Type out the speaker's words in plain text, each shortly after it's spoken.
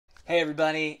Hey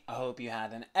everybody, I hope you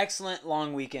had an excellent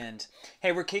long weekend.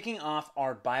 Hey, we're kicking off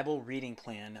our Bible reading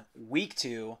plan, week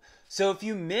 2. So if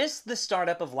you missed the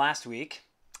startup of last week,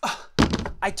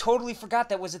 I totally forgot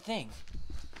that was a thing.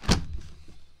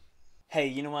 Hey,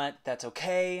 you know what? That's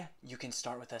okay. You can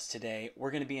start with us today.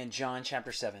 We're going to be in John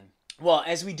chapter 7. Well,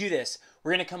 as we do this,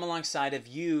 we're going to come alongside of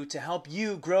you to help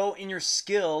you grow in your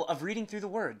skill of reading through the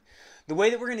Word. The way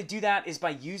that we're going to do that is by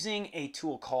using a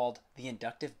tool called the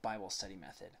inductive Bible study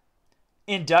method.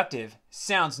 Inductive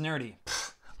sounds nerdy.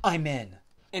 I'm in.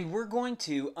 And we're going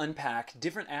to unpack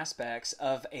different aspects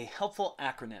of a helpful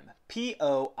acronym,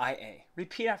 POIA.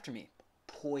 Repeat after me.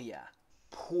 POIA.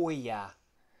 POIA.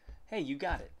 Hey, you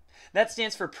got it. That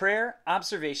stands for prayer,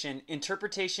 observation,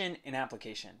 interpretation, and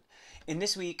application. In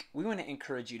this week, we want to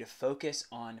encourage you to focus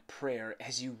on prayer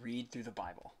as you read through the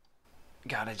Bible.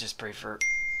 Gotta just pray for...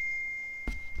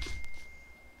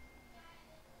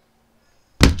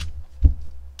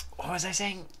 What was I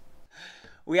saying?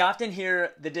 We often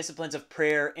hear the disciplines of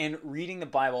prayer and reading the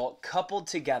Bible coupled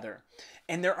together,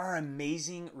 and there are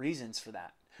amazing reasons for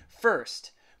that.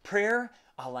 First, prayer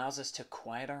allows us to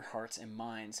quiet our hearts and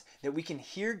minds that we can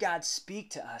hear God speak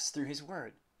to us through His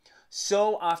Word.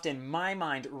 So often my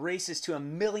mind races to a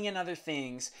million other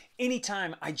things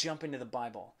anytime I jump into the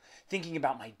Bible. Thinking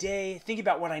about my day, thinking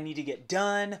about what I need to get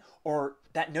done, or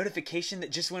that notification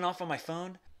that just went off on my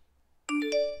phone.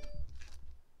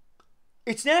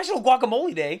 It's National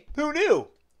Guacamole Day. Who knew?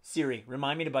 Siri,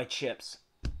 remind me to buy chips.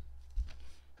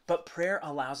 But prayer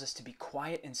allows us to be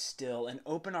quiet and still and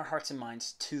open our hearts and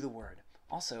minds to the Word.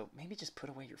 Also, maybe just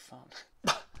put away your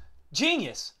phone.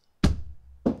 Genius!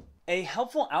 A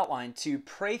helpful outline to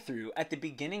pray through at the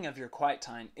beginning of your quiet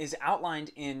time is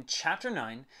outlined in chapter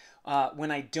 9,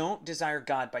 When I Don't Desire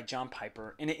God by John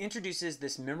Piper, and it introduces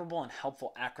this memorable and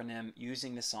helpful acronym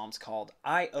using the Psalms called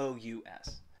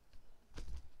I.O.U.S.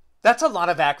 That's a lot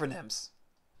of acronyms.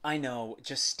 I know,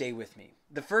 just stay with me.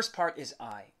 The first part is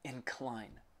I,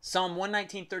 incline. Psalm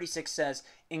 119:36 says,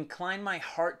 "Incline my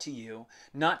heart to you,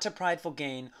 not to prideful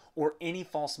gain or any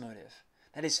false motive.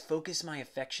 That is, focus my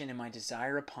affection and my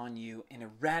desire upon you and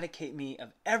eradicate me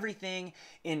of everything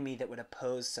in me that would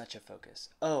oppose such a focus."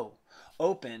 Oh,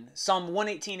 open. Psalm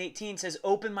 118:18 says,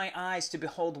 "Open my eyes to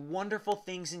behold wonderful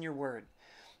things in your word."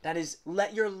 That is,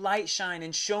 let your light shine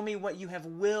and show me what you have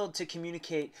willed to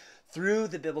communicate through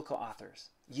the biblical authors.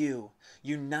 You,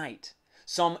 unite.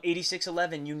 Psalm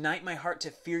 86:11, unite my heart to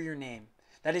fear your name.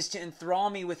 That is, to enthrall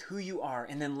me with who you are.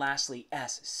 And then lastly,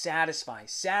 S, satisfy.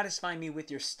 Satisfy me with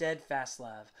your steadfast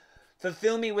love.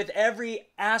 Fulfill me with every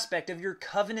aspect of your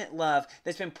covenant love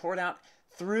that's been poured out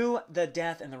through the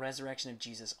death and the resurrection of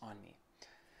Jesus on me.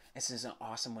 This is an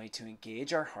awesome way to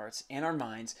engage our hearts and our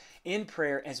minds in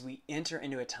prayer as we enter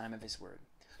into a time of His Word.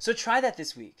 So try that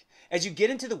this week. As you get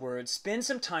into the Word, spend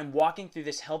some time walking through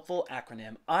this helpful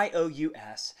acronym,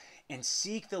 I-O-U-S, and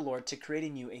seek the Lord to create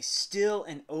in you a still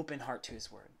and open heart to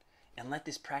His Word. And let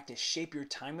this practice shape your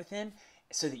time with Him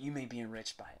so that you may be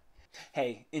enriched by it.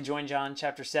 Hey, enjoy John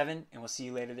chapter 7, and we'll see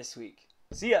you later this week.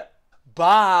 See ya.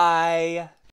 Bye.